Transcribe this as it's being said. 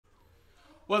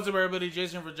What's up, everybody?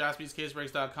 Jason for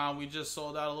JaspysCaseBreaks.com. We just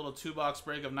sold out a little 2-box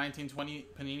break of 1920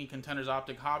 Panini Contenders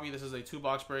Optic Hobby. This is a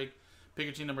 2-box break,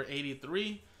 Pikachu number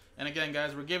 83. And again,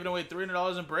 guys, we're giving away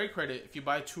 $300 in break credit if you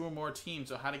buy 2 or more teams.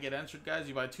 So how to get entered, guys?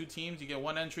 You buy 2 teams, you get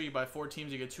 1 entry. You buy 4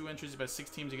 teams, you get 2 entries. You buy 6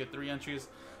 teams, you get 3 entries,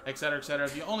 etc., etc.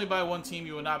 If you only buy 1 team,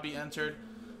 you will not be entered.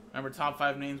 Remember, top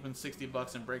 5 names win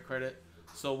 $60 in break credit.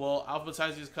 So we'll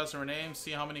alphabetize these customer names,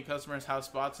 see how many customers have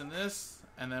spots in this,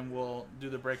 and then we'll do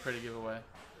the break credit giveaway.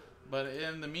 But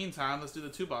in the meantime, let's do the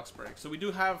 2-box break. So we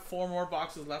do have 4 more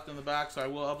boxes left in the back, so I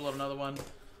will upload another one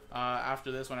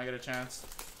after this when I get a chance.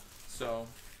 So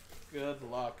good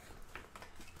luck.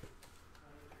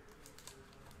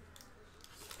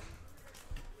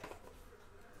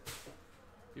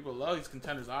 People love these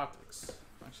Contenders Optics.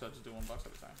 Actually, I'll just do 1 box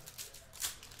at a time.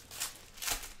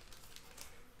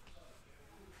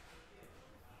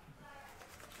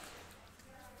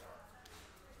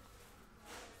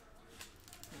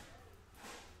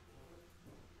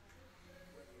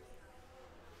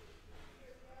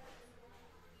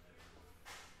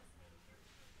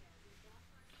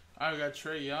 Alright, we got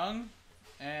Trey Young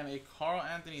and a Carl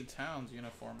Anthony Towns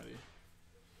uniformity.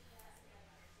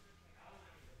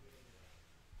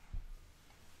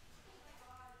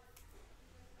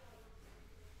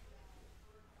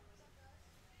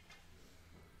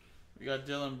 We got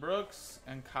Dylan Brooks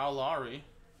and Kyle Lowry.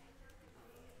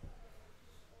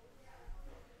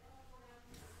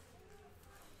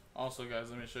 Also,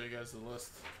 guys, let me show you guys the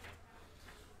list.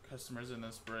 Customers in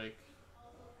this break.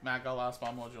 Matt got last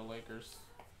ball Mojo Lakers.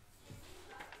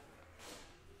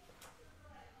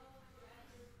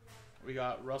 We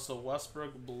got Russell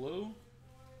Westbrook blue,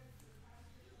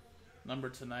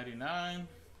 number /99,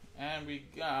 and we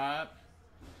got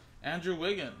Andrew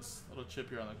Wiggins, little chip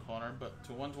here on the corner, but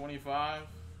 /125,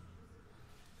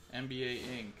 NBA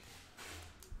Inc.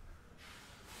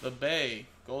 The Bay,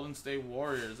 Golden State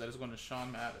Warriors, that is going to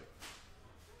Sean Maddox.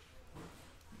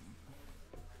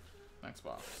 Next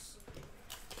box.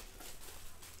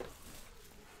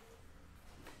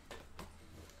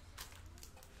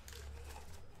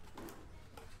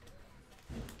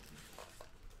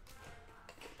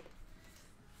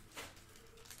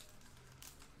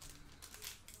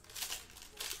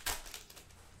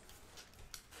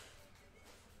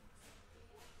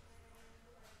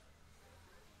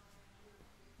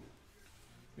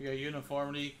 We got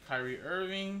uniformity, Kyrie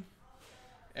Irving,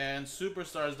 and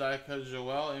Superstars die cut,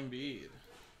 Joel Embiid.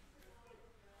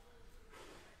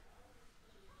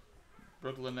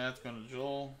 Brooklyn Nets going to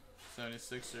Joel,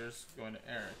 76ers going to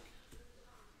Eric.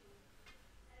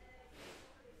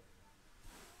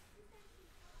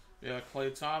 We got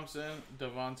Klay Thompson,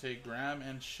 Devontae Graham,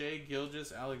 and Shai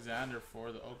Gilgeous-Alexander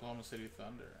for the Oklahoma City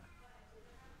Thunder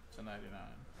 /99.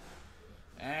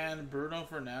 And Bruno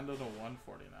Fernando /149.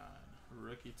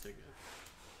 Rookie ticket.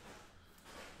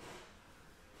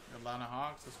 Atlanta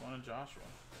Hawks, this one, and Joshua.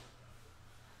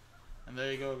 And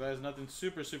there you go, guys. Nothing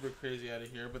super crazy out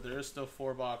of here, but there is still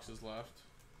 4 boxes left.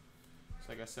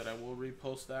 So like I said, I will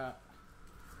repost that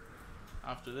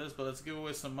after this. But let's give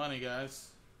away some money, guys.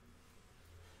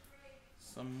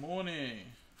 Some money.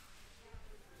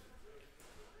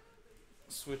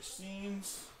 Switch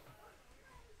scenes.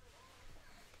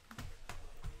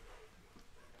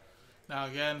 Now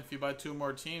again, if you buy 2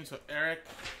 more teams, so Eric,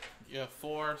 you have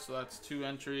 4, so that's 2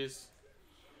 entries.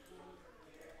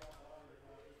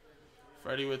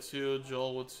 Freddie with 2,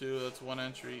 Joel with 2, that's 1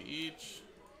 entry each.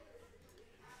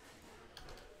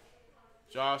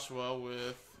 Joshua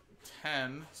with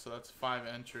 10, so that's 5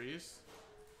 entries.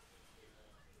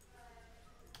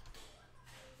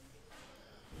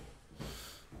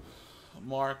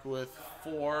 Mark with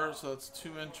 4, so that's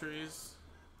 2 entries.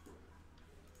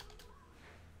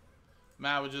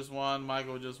 Matt with just 1,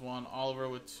 Michael with just 1, Oliver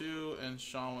with 2, and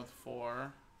Sean with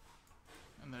 4.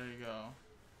 And there you go.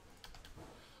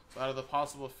 So out of the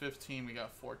possible 15, we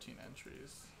got 14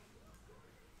 entries.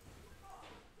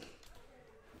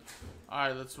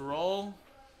 Alright, let's roll.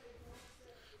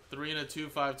 3 and a 2,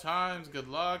 5 times. Good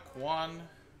luck. 1,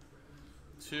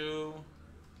 2,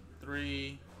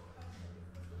 3,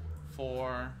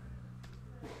 4,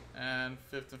 and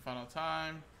 5th and final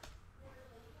time.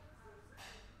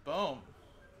 Boom.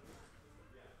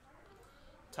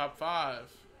 Top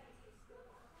 5.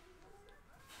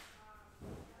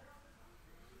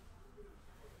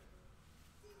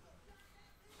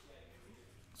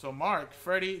 So Mark,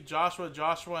 Freddie, Joshua,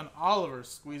 and Oliver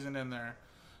squeezing in there.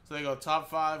 So they go top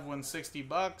 5, win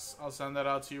 $60. I'll send that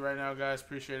out to you right now, guys.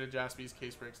 Appreciate it.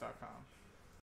 JaspysCaseBreaks.com.